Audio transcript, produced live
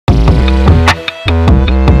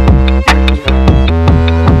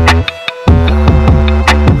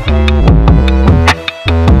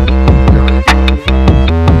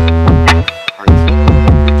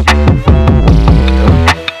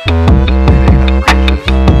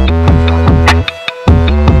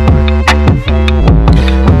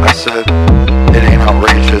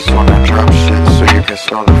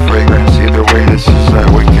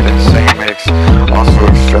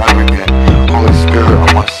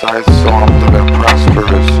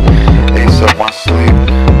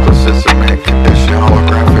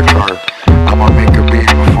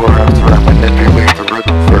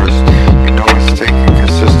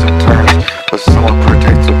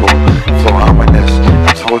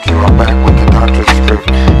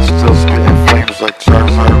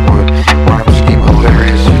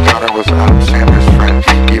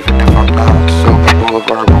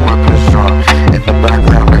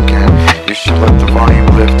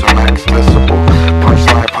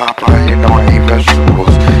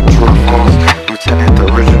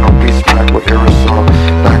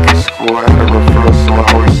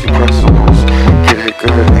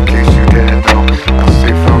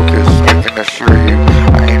assure you,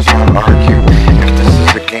 I ain't trying to argue. If this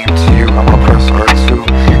is a game to you, I'ma press R2.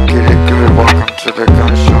 Get it good, welcome to the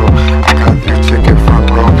gun show. I got your ticket front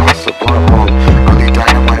row plus a blunt roll. Early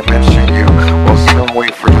dynamite mention you, well soon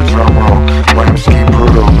wait for the drum roll. Rhyme scheme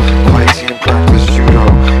brutal, play team practice judo.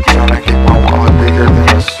 Tryna get my wallet bigger than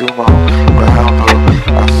a sumo. But how though,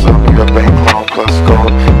 I still need a bank loan plus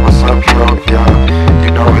gold. What's up yo, yeah,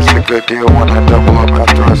 you know it's a good deal when I double up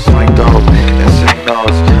after I sling dope. And sing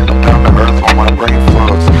notes, I'm down to earth while my brain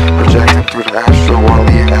floats. Projecting through the astral while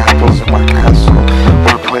eating apples in my castle.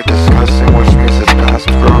 Wordplay disgusting, which means it's past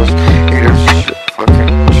gross. Haters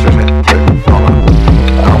shouldn't play. Hold on,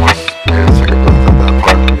 I almost need to take a breath at that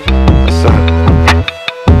part. I said,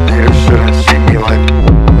 haters shouldn't see me like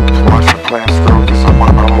watching plants grow, cause I'm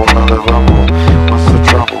on a whole nother level. What's the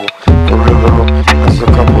trouble? For real though, that's a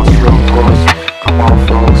couple trill posts. Come on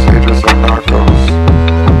folks, haters are narcos.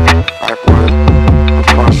 Act with the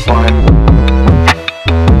punchline.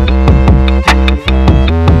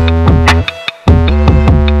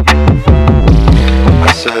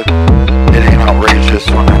 I said, it ain't outrageous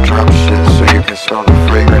when I drop shit, so you can smell the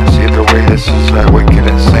fragrance. Either way, this is that wicked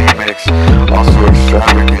insane mix, also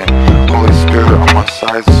extravagant. Holy Spirit on my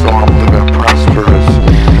side, so I'm living prosperous.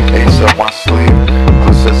 Ace up my sleeve,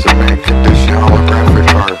 possess a mint condition holographic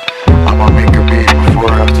art. I'ma make a beat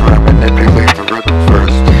before or after I manipulate the rhythm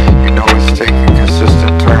first. You know it's taking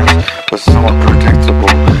consistent turns, but so unpredictable.